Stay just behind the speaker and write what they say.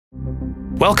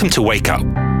Welcome to Wake Up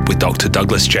with Dr.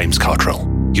 Douglas James Cottrell,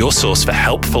 your source for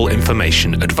helpful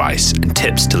information, advice, and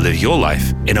tips to live your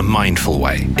life in a mindful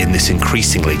way in this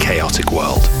increasingly chaotic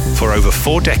world. For over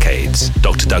 4 decades,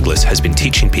 Dr. Douglas has been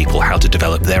teaching people how to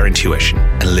develop their intuition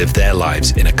and live their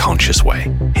lives in a conscious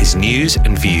way. His news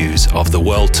and views of the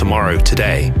world tomorrow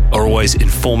today are always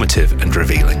informative and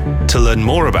revealing. To learn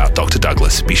more about Dr.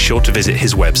 Douglas, be sure to visit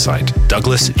his website,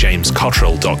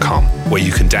 douglasjamescottrell.com, where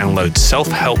you can download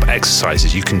self-help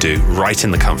exercises you can do right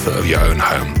in the comfort of your own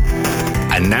home.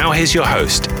 And now here's your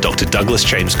host, Dr. Douglas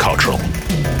James Cottrell.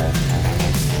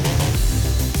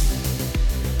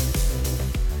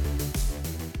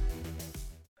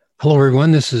 Hello,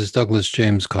 everyone. This is Douglas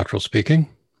James Cottrell speaking.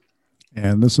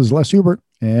 And this is Les Hubert.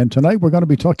 And tonight we're going to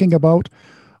be talking about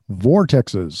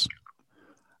vortexes.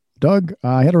 Doug,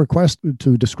 I had a request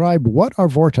to describe what are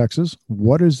vortexes,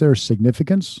 what is their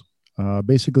significance,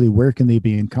 basically where can they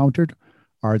be encountered,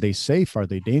 are they safe, are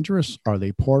they dangerous, are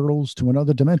they portals to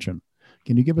another dimension?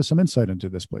 Can you give us some insight into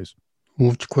this, please?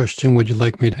 Which question would you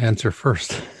like me to answer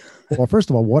first? Well, first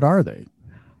of all, what are they?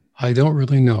 I don't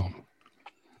really know.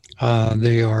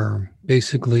 They are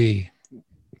basically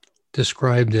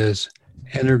described as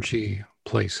energy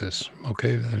places.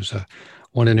 Okay, there's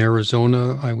one in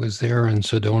Arizona. I was there in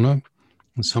Sedona,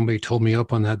 and somebody told me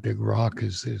up on that big rock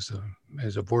is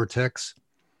a vortex.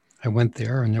 I went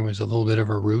there, and there was a little bit of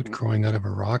a root growing out of a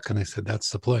rock, and I said,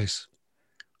 that's the place.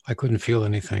 I couldn't feel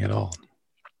anything at all.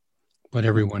 But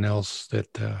everyone else that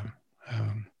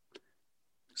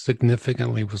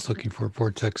significantly was looking for a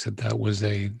vortex said that was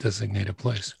a designated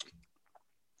place.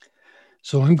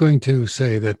 So I'm going to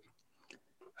say that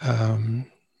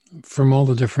from all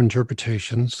the different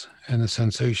interpretations and the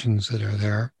sensations that are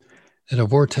there, that a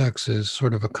vortex is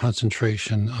sort of a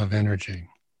concentration of energy.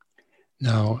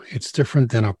 Now, it's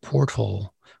different than a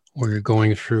portal where you're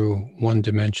going through one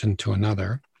dimension to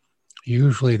another.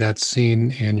 Usually that's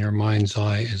seen in your mind's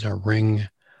eye as a ring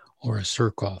or a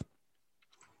circle.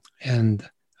 And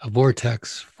a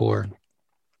vortex, for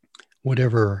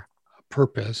whatever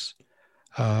purpose,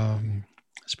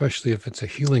 especially if it's a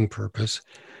healing purpose,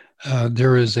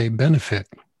 there is a benefit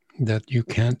that you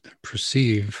can't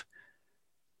perceive.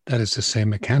 That is to say,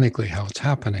 mechanically how it's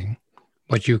happening,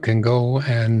 but you can go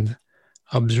and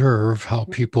observe how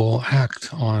people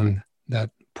act on that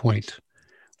point,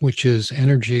 which is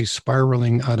energy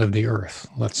spiraling out of the earth,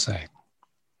 let's say.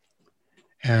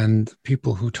 And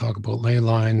people who talk about ley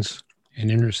lines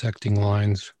and intersecting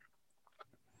lines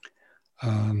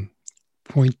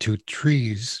point to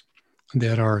trees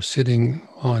that are sitting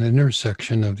on an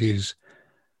intersection of these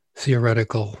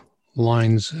theoretical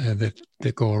lines that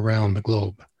go around the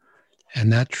globe.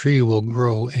 And that tree will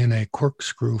grow in a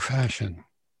corkscrew fashion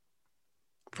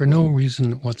for no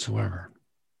reason whatsoever.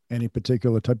 Any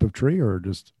particular type of tree or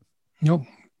just? Nope,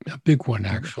 a big one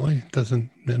actually.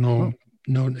 Doesn't, no,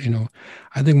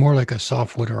 I think more like a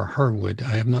softwood or a hardwood.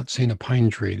 I have not seen a pine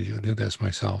tree do this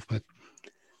myself, but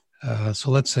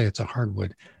so let's say it's a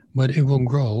hardwood, but it will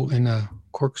grow in a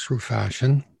corkscrew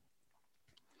fashion.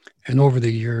 And over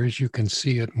the years, you can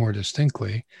see it more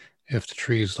distinctly if the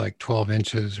tree is like 12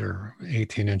 inches or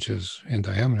 18 inches in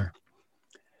diameter.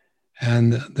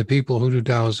 And the people who do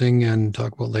dowsing and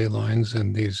talk about ley lines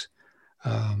and these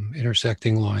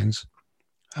intersecting lines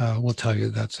will tell you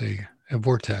that's a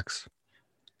vortex.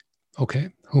 Okay,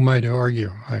 who might argue?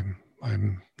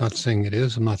 I'm not saying it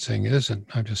is. I'm not saying it isn't.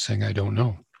 I'm just saying I don't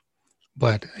know.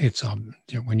 But it's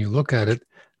when you look at it,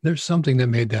 there's something that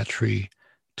made that tree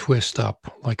twist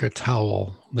up like a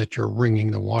towel that you're wringing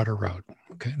the water out.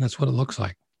 Okay, and that's what it looks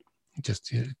like.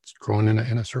 It's growing in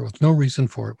a circle. There's no reason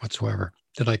for it whatsoever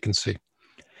that I can see.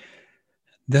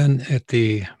 Then at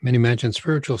the Many Mansion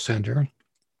Spiritual Center,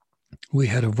 we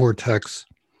had a vortex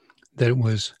that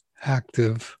was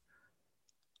active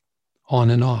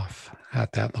on and off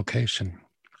at that location.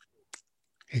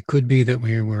 It could be that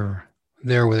we were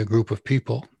there with a group of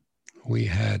people. We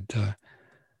had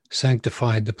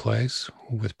sanctified the place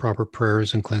with proper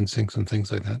prayers and cleansings and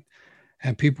things like that.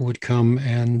 And people would come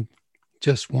and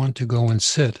just want to go and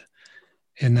sit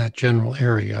in that general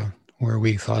area where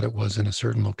we thought it was in a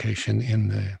certain location in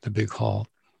the big hall,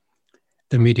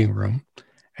 the meeting room,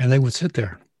 and they would sit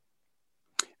there.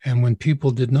 And when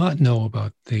people did not know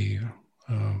about the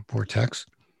vortex,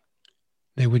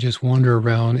 they would just wander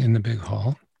around in the big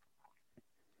hall,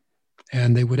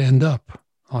 and they would end up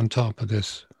on top of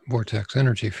this vortex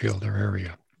energy field or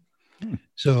area.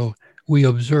 So we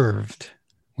observed,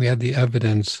 we had the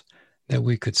evidence that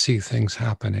we could see things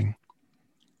happening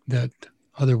that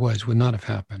otherwise would not have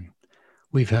happened.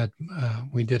 We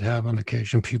did have on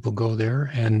occasion people go there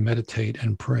and meditate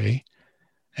and pray,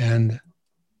 and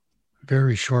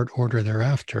very short order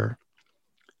thereafter,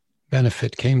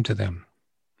 benefit came to them,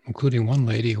 including one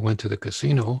lady who went to the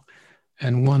casino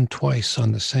and won twice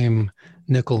on the same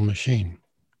nickel machine.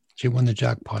 She won the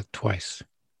jackpot twice.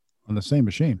 On the same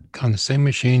machine? On the same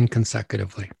machine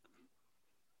consecutively.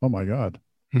 Oh, my God.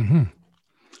 Mm-hmm.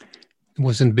 It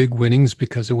wasn't big winnings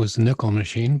because it was the nickel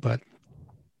machine, but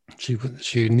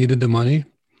she needed the money.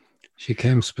 She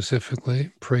came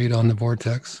specifically, preyed on the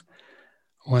vortex,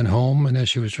 went home, and as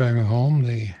she was driving home,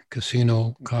 the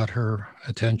casino caught her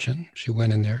attention. She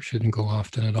went in there. She didn't go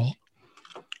often at all.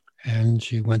 And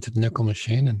she went to the nickel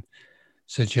machine and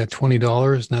said she had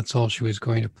 $20, and that's all she was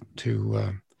going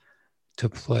to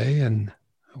play. And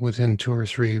within 2 or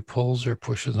 3 pulls or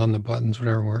pushes on the buttons,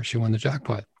 whatever were, she won the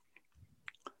jackpot.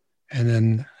 And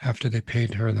then after they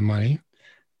paid her the money,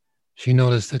 she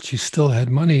noticed that she still had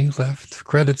money left,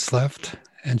 credits left,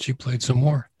 and she played some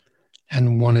more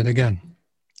and won it again.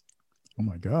 Oh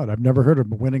my God. I've never heard of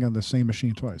winning on the same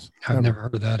machine twice. I've never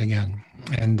heard of that again.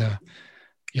 And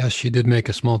yes, she did make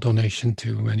a small donation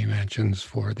to Many Mansions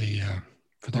for the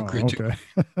grid. Okay.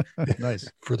 Nice.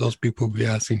 For those people who be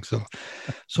asking.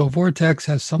 So vortex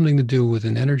has something to do with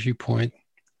an energy point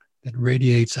that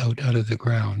radiates out of the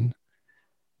ground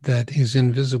that is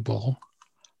invisible,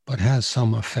 but has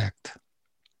some effect.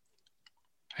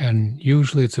 And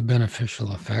usually it's a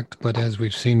beneficial effect, but as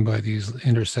we've seen by these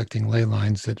intersecting ley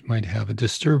lines, that might have a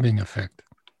disturbing effect.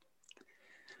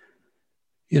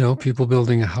 You know, people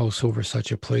building a house over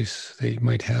such a place, they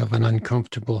might have an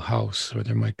uncomfortable house, or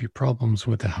there might be problems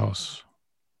with the house.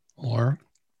 Or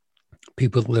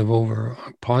people that live over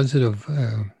a positive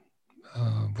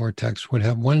vortex would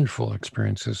have wonderful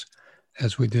experiences,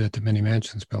 as we did at the Many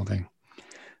Mansions building.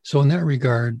 So in that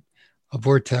regard, a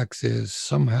vortex is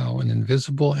somehow an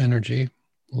invisible energy,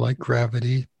 like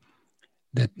gravity,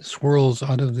 that swirls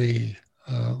out of the,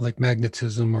 like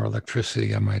magnetism or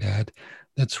electricity, I might add,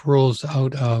 that swirls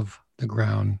out of the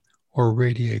ground or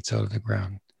radiates out of the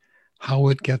ground. How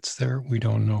it gets there, we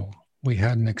don't know. We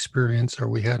had an experience, or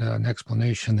we had an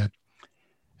explanation that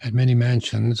at Many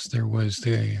Mansions, there was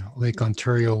Lake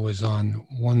Ontario was on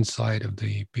one side of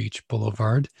the beach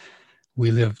boulevard.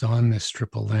 We lived on this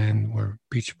strip of land where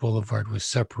Beach Boulevard was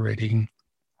separating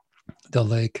the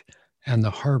lake and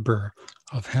the harbor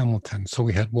of Hamilton. So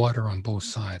we had water on both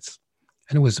sides.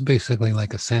 And it was basically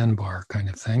like a sandbar kind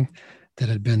of thing that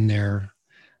had been there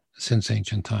since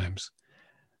ancient times.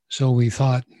 So we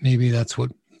thought maybe that's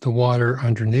what the water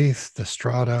underneath, the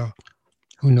strata,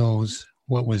 who knows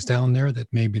what was down there, that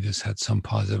maybe this had some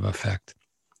positive effect.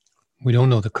 We don't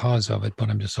know the cause of it, but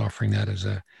I'm just offering that as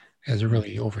a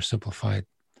really oversimplified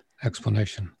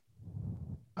explanation.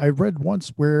 I read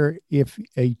once where if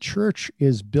a church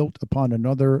is built upon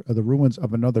the ruins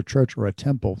of another church or a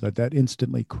temple, that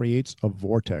instantly creates a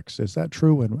vortex. Is that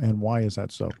true? And why is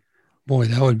that so? Boy,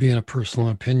 that would be in a personal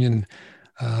opinion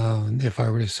if I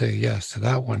were to say yes to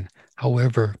that one.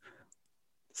 However,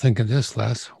 think of this,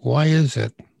 Les. Why is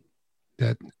it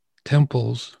that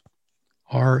temples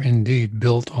are indeed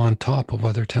built on top of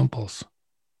other temples?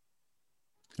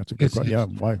 That's a good question. Yeah,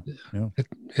 why? Yeah.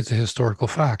 It's a historical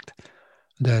fact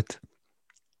that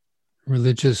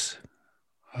religious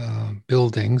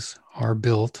buildings are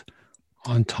built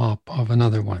on top of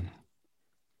another one.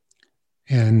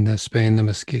 In Spain, the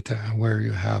Mezquita, where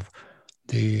you have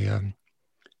the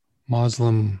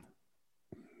Muslim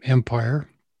empire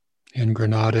in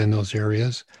Granada, in those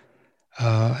areas,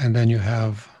 and then you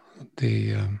have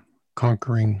the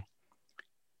conquering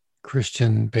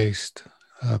Christian-based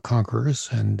conquerors,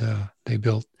 and they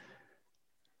built,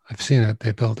 I've seen it,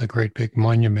 they built a great big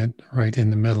monument right in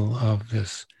the middle of the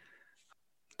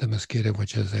Mezquita,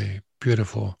 which is a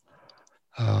beautiful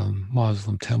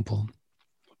Muslim temple.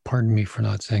 Pardon me for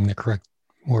not saying the correct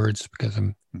words because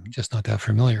I'm just not that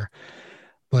familiar.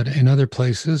 But in other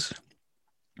places,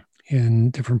 in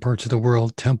different parts of the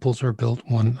world, temples are built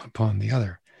one upon the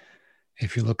other.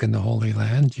 If you look in the Holy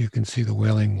Land, you can see the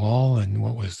Wailing Wall and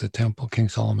what was the temple, King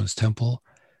Solomon's temple.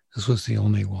 This was the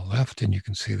only wall left, and you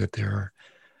can see that there are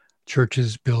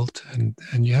churches built, and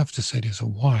you have to say to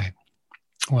yourself, why?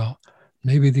 Well,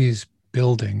 maybe these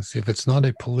buildings, if it's not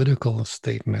a political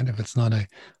statement, if it's not a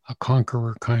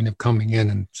conqueror kind of coming in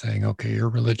and saying, okay, your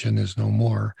religion is no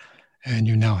more, and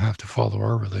you now have to follow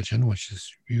our religion, which is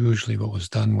usually what was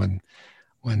done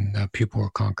when people were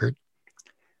conquered,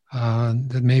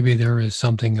 that maybe there is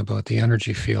something about the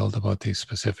energy field about these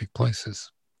specific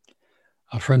places.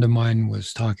 A friend of mine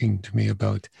was talking to me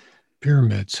about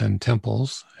pyramids and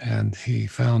temples, and he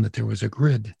found that there was a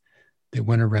grid that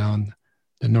went around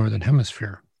the northern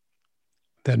hemisphere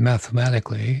that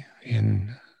mathematically,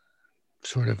 in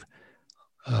sort of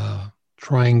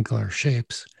triangular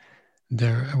shapes,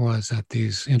 there was at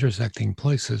these intersecting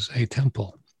places a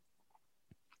temple.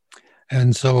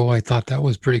 And so I thought that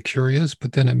was pretty curious,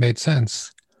 but then it made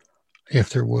sense. If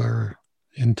there were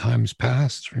in times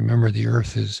past, remember the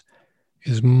earth is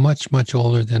much, much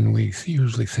older than we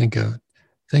usually think of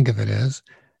it as.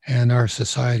 And our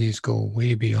societies go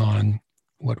way beyond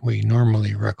what we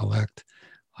normally recollect.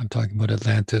 I'm talking about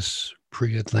Atlantis,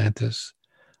 pre-Atlantis,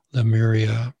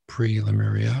 Lemuria,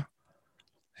 pre-Lemuria.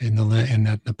 In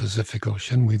the Pacific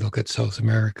Ocean, we look at South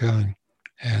America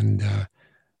and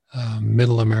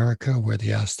Middle America, where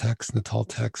the Aztecs and the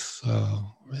Toltecs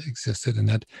existed, and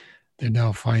that they're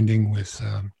now finding with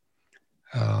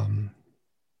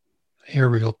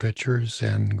aerial pictures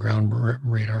and ground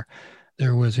radar,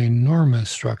 there was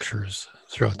enormous structures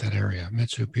throughout that area.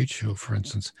 Machu Picchu, for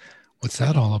instance, what's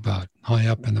that all about? High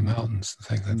up in the mountains,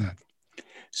 things like that.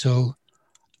 So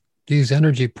these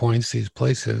energy points, these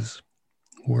places,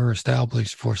 were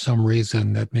established for some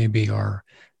reason that maybe our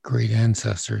great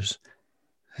ancestors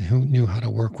who knew how to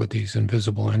work with these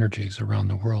invisible energies around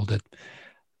the world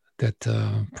that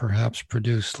perhaps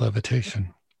produced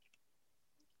levitation.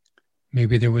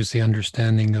 Maybe there was the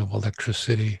understanding of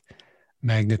electricity,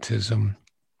 magnetism,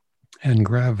 and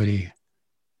gravity,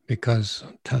 because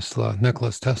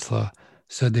Nikola Tesla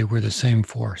said they were the same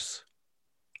force.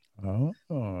 Oh,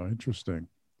 interesting.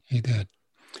 He did.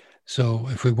 So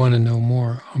if we want to know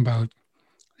more about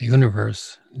the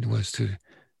universe, it was to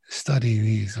study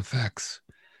these effects,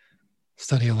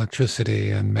 study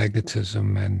electricity and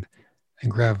magnetism and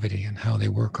gravity and how they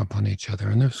work upon each other.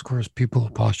 And there's, of course, people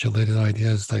who postulated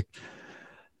ideas like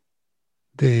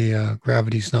the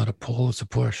gravity's not a pull, it's a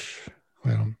push.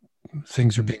 Well,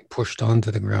 things are being pushed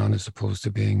onto the ground as opposed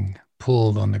to being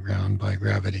pulled on the ground by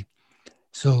gravity.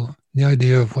 So the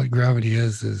idea of what gravity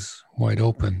is wide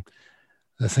open.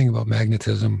 The thing about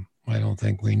magnetism, I don't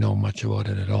think we know much about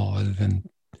it at all, other than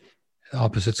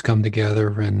opposites come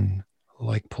together and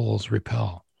like poles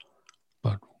repel.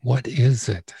 But what is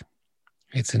it?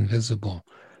 It's invisible,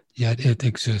 yet it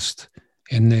exists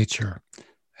in nature.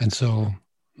 And so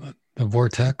the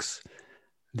vortex,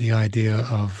 the idea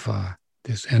of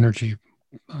this energy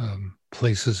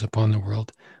places upon the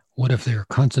world, what if they're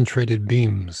concentrated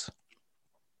beams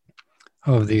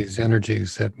of these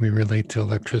energies that we relate to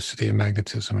electricity and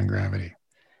magnetism and gravity?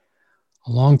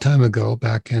 A long time ago,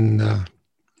 back in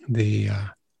the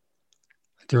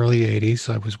early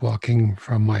 80s, I was walking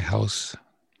from my house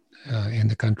in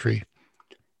the country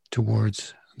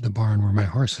towards the barn where my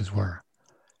horses were.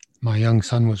 My young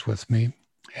son was with me,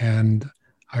 and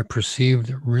I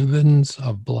perceived ribbons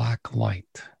of black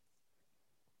light.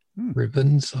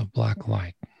 Ribbons of black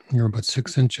light. They were about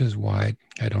 6 inches wide.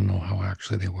 I don't know how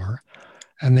actually they were.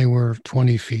 And they were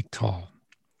 20 feet tall.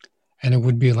 And it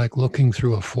would be like looking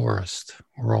through a forest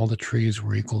where all the trees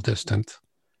were equal distant.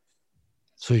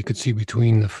 So you could see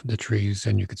between the trees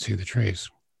and you could see the trees.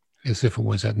 As if it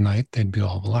was at night, they'd be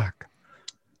all black.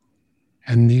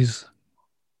 And these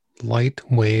light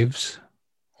waves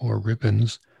or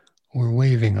ribbons were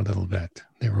waving a little bit.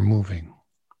 They were moving.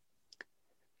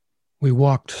 We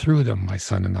walked through them, my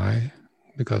son and I,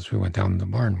 because we went down to the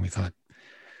barn. We thought,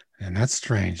 and that's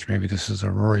strange. Maybe this is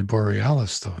Aurora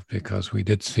Borealis stuff, because we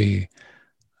did see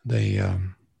the.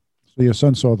 So your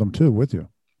son saw them too with you?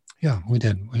 Yeah, we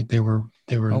did. They were.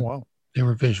 Oh, wow. They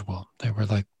were visual. They were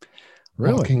like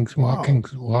really?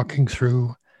 walking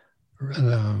through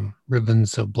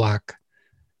ribbons of black.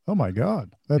 Oh my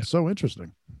God, that's so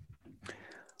interesting.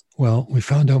 Well, we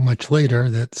found out much later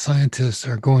that scientists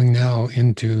are going now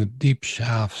into deep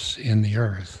shafts in the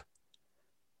earth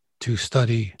to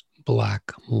study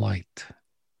black light.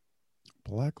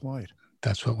 Black light.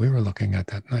 That's what we were looking at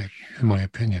that night, in my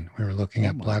opinion. We were looking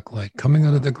at black light coming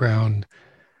out of the ground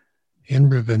in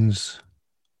ribbons,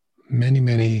 many,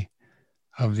 many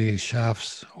of these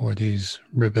shafts or these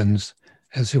ribbons,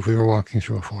 as if we were walking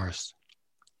through a forest.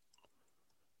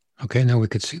 Okay, now we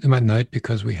could see them at night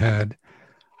because we had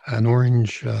an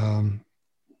orange, one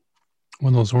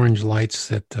of those orange lights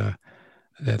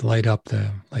that light up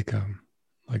like a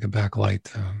backlight.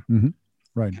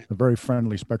 Right, a very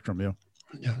friendly spectrum, yeah.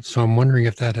 Yeah, so I'm wondering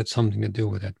if that had something to do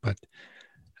with it, but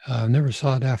never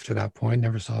saw it after that point,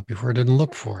 never saw it before. I didn't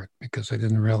look for it because I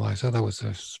didn't realize that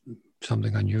was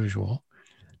something unusual.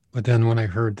 But then when I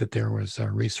heard that there was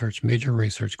major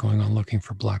research going on looking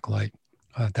for black light,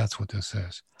 that's what this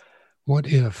is. What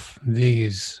if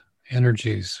these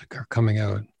energies are coming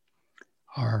out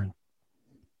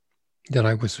that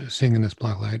I was seeing in this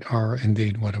black light are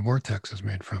indeed what a vortex is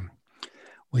made from?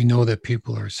 We know that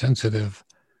people are sensitive,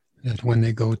 that when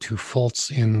they go to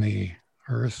faults in the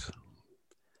earth,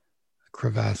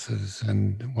 crevasses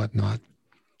and whatnot.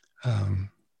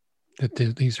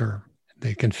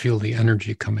 They can feel the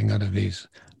energy coming out of these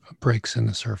breaks in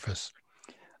the surface.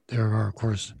 There are, of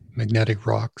course, magnetic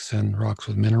rocks and rocks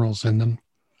with minerals in them.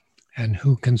 And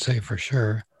who can say for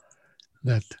sure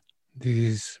that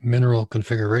these mineral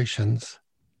configurations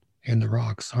in the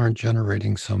rocks aren't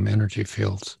generating some energy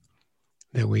fields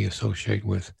that we associate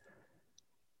with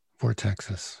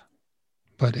vortexes?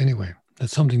 But anyway,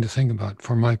 that's something to think about.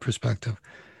 From my perspective,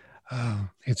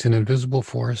 it's an invisible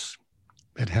force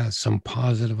that has some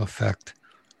positive effect,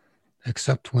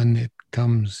 except when it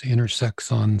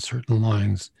intersects on certain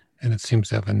lines, and it seems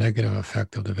to have a negative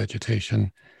effect of the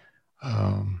vegetation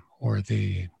or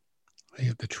the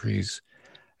trees.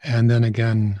 And then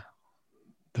again,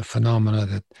 the phenomena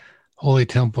that holy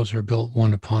temples are built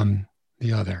one upon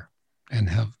the other and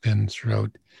have been throughout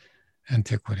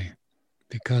antiquity,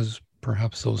 because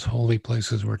perhaps those holy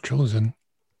places were chosen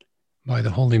by the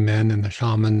holy men and the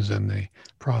shamans and the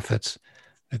prophets,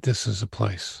 that this is a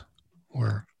place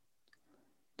where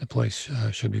the place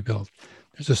should be built.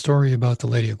 There's a story about the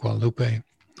Lady of Guadalupe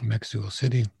in Mexico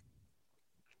City.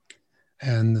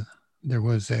 And there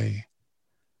was a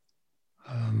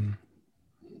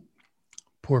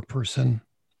poor person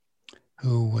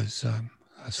who was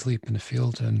asleep in the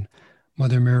field, and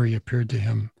Mother Mary appeared to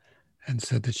him and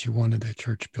said that she wanted a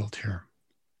church built here.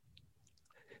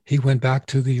 He went back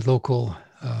to the local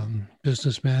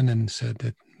businessman and said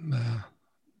that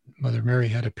Mother Mary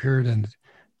had appeared and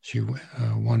she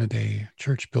wanted a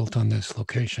church built on this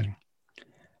location.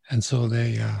 And so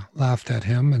they laughed at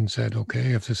him and said,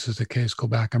 okay, if this is the case, go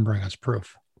back and bring us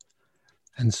proof.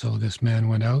 And so this man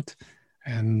went out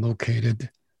and located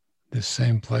this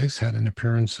same place, had an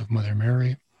appearance of Mother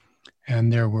Mary,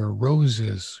 and there were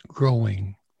roses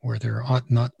growing where there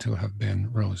ought not to have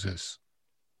been roses.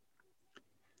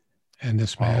 And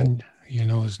this man, you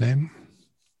know his name?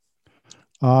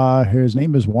 His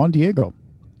name is Juan Diego.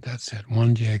 That's it,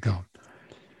 Juan Diego.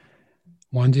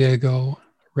 Juan Diego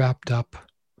wrapped up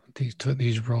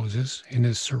these roses in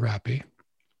his serape,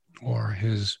 or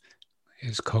his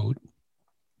coat,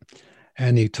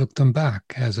 and he took them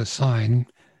back as a sign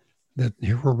that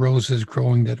here were roses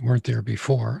growing that weren't there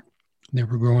before. They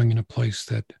were growing in a place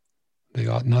that they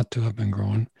ought not to have been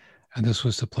growing, and this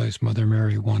was the place Mother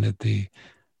Mary wanted the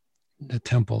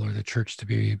temple or the church to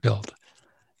be built.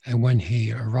 And when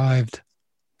he arrived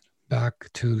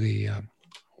back to the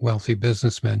wealthy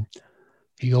businessman,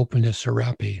 he opened his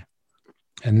serape,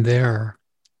 and there,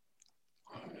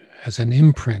 as an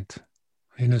imprint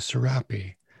in his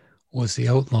serape, was the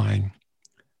outline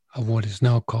of what is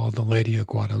now called the Lady of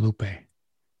Guadalupe,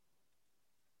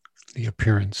 the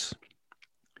appearance.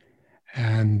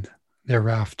 And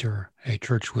thereafter, a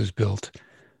church was built,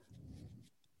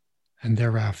 and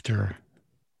thereafter,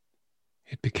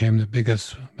 it became the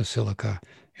biggest basilica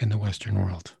in the Western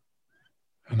world.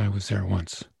 And I was there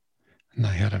once, and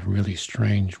I had a really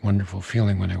strange, wonderful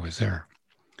feeling when I was there.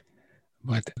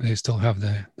 But they still have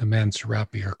the man's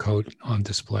serape or coat on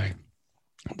display,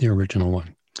 the original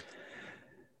one.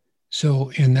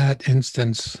 So in that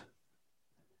instance,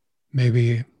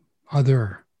 maybe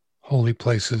other holy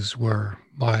places were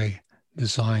by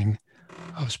design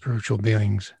of spiritual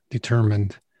beings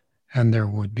determined, and there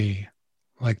would be,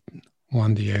 like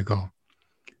Juan Diego,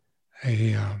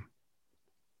 a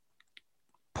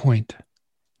point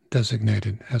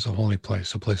designated as a holy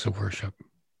place, a place of worship.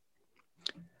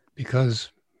 Because,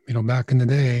 back in the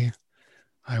day,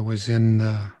 I was in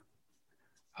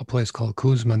a place called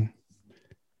Cuzman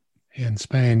in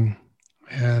Spain,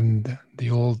 and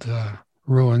the old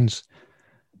ruins,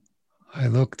 I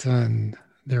looked and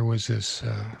there was this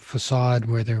facade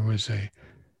where there was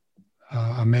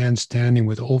a man standing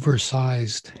with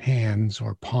oversized hands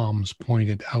or palms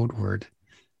pointed outward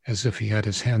as if he had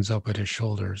his hands up at his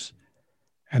shoulders.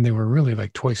 And they were really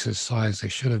like twice his size they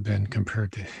should have been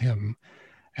compared to him.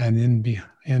 And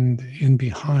in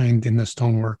behind in the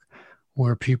stonework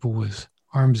were people with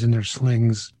arms in their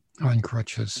slings on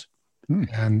crutches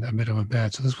and a bit of a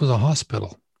bed. So this was a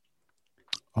hospital.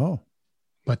 Oh.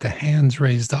 But the hands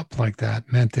raised up like that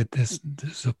meant that this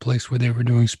is a place where they were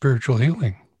doing spiritual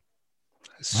healing.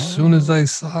 As soon as I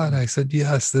saw it, I said,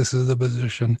 yes, this is the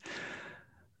position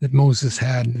that Moses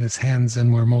had in his hands,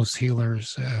 and where most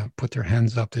healers put their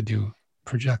hands up to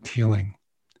project healing,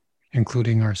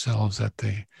 including ourselves at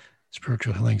the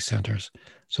spiritual healing centers.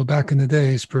 So back in the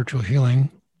day, spiritual healing,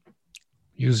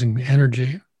 using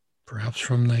energy, perhaps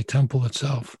from the temple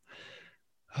itself,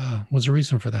 was a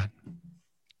reason for that.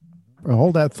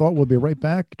 Hold that thought. We'll be right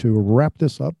back to wrap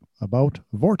this up about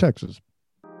vortexes.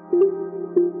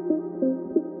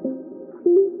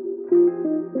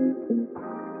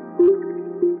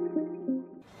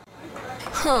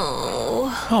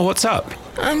 Oh, what's up?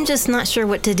 I'm just not sure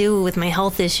what to do with my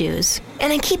health issues.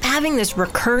 And I keep having this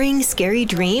recurring scary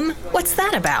dream. What's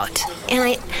that about?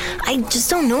 And I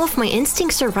just don't know if my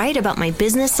instincts are right about my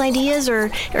business ideas or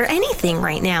anything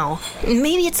right now.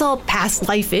 Maybe it's all past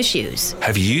life issues.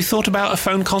 Have you thought about a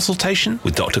phone consultation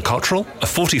with Dr. Cottrell? A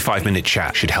 45-minute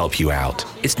chat should help you out.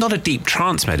 It's not a deep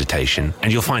trance meditation,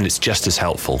 and you'll find it's just as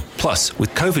helpful. Plus,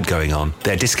 with COVID going on,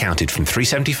 they're discounted from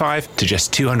 $375 to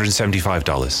just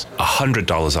 $275.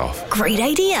 $100 off. Great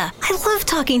idea. I love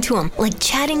talking to him, like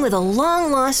chatting with a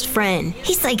long-lost friend.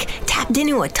 He's like tapped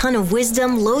into a ton of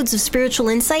wisdom, loads of spiritual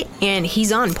insight, and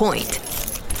he's on point.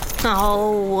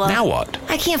 Oh. Now what?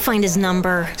 I can't find his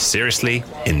number. Seriously?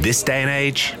 In this day and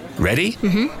age? Ready?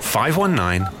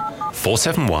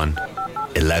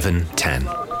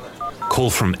 519-471-1110. Call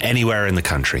from anywhere in the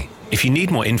country. If you need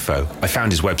more info, I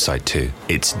found his website too.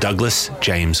 It's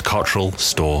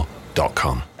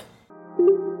DouglasJamesCottrellStore.com.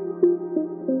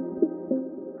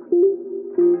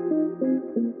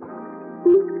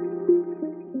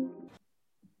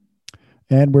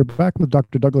 And we're back with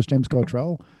Dr. Douglas James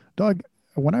Cottrell. Doug,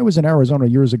 when I was in Arizona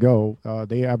years ago,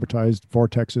 they advertised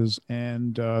vortexes,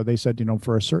 and they said,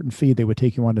 for a certain fee, they would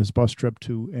take you on this bus trip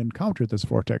to encounter this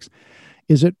vortex.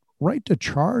 Is it right to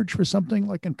charge for something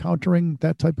like encountering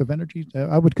that type of energy?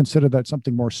 I would consider that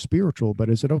something more spiritual, but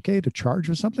is it okay to charge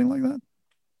for something like that?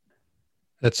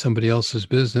 That's somebody else's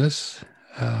business.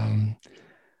 I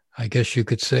guess you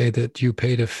could say that you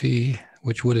paid a fee,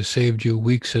 which would have saved you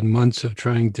weeks and months of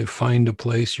trying to find a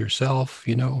place yourself,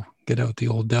 get out the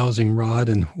old dowsing rod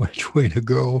and which way to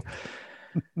go.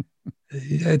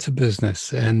 It's a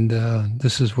business. And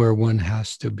this is where one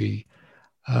has to be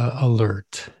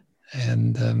alert.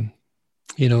 And,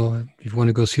 if you want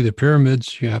to go see the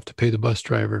pyramids, you have to pay the bus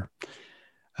driver.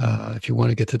 If you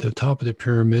want to get to the top of the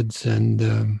pyramids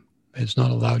and it's not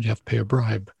allowed, you have to pay a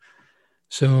bribe.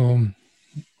 So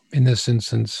in this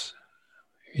instance,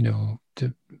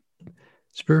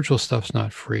 spiritual stuff's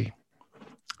not free.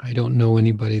 I don't know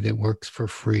anybody that works for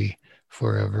free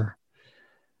forever.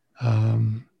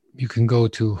 You can go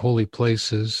to holy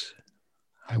places.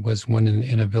 I was one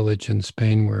in a village in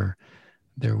Spain where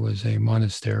there was a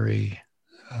monastery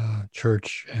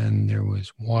church, and there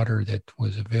was water that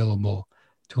was available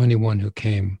to anyone who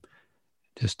came.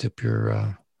 Just dip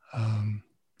your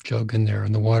jug in there,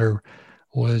 and the water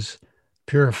was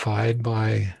purified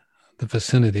by the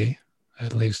vicinity,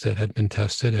 at least that had been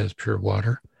tested as pure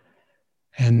water,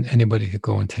 and anybody could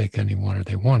go and take any water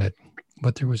they wanted.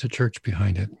 But there was a church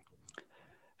behind it,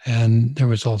 and there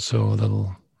was also a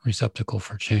little receptacle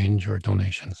for change or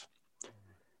donations.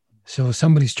 So if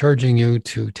somebody's charging you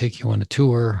to take you on a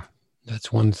tour,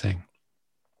 that's one thing.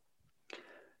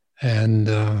 And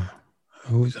I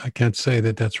can't say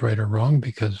that that's right or wrong,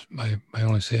 because I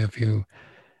only say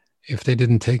if they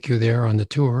didn't take you there on the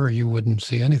tour, you wouldn't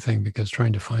see anything, because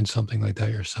trying to find something like that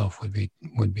yourself would be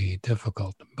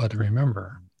difficult. But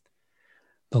remember,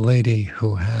 the lady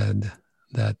who had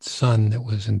that son that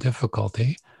was in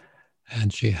difficulty,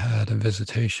 and she had a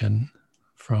visitation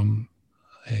from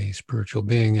a spiritual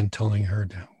being and telling her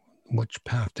which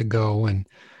path to go and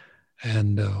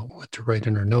what to write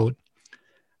in her note,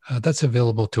 that's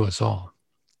available to us all.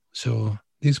 So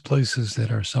these places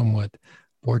that are somewhat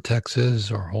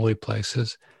vortexes or holy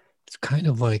places, it's kind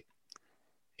of like,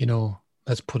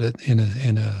 let's put it in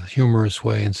a humorous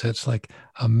way and say it's like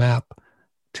a map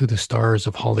to the stars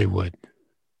of Hollywood.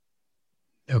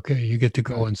 Okay, you get to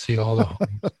go and see all the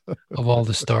homes of all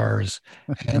the stars,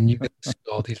 and you get to see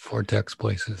all these vortex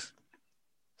places.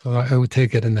 So I would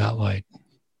take it in that light.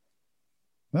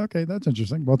 Okay, that's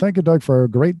interesting. Well, thank you, Doug, for a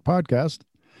great podcast.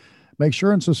 Make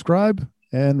sure and subscribe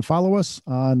and follow us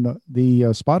on the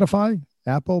Spotify,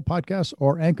 Apple Podcasts,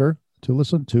 or Anchor to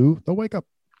listen to The Wake Up.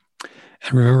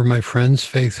 And remember, my friends,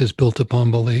 faith is built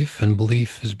upon belief, and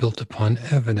belief is built upon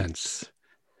evidence.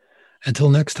 Until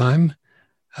next time,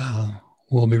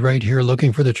 we'll be right here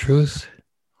looking for the truth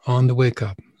on The Wake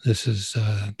Up. This is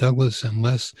Douglas and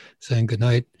Les saying good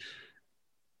night.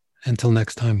 Until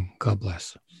next time, God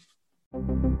bless.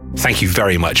 Thank you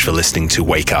very much for listening to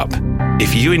Wake Up.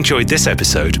 If you enjoyed this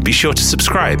episode, be sure to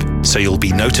subscribe so you'll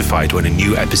be notified when a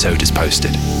new episode is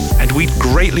posted. And we'd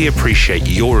greatly appreciate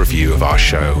your review of our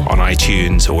show on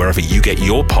iTunes or wherever you get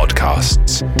your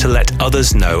podcasts to let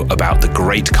others know about the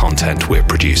great content we're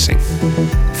producing.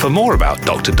 For more about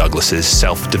Dr. Douglas's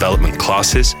self-development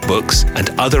classes, books,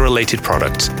 and other related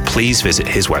products, please visit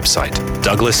his website,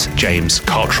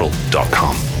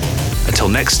 DouglasJamesCottrell.com. Until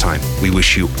next time, we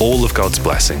wish you all of God's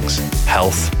blessings,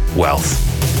 health, wealth,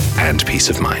 and peace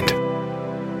of mind.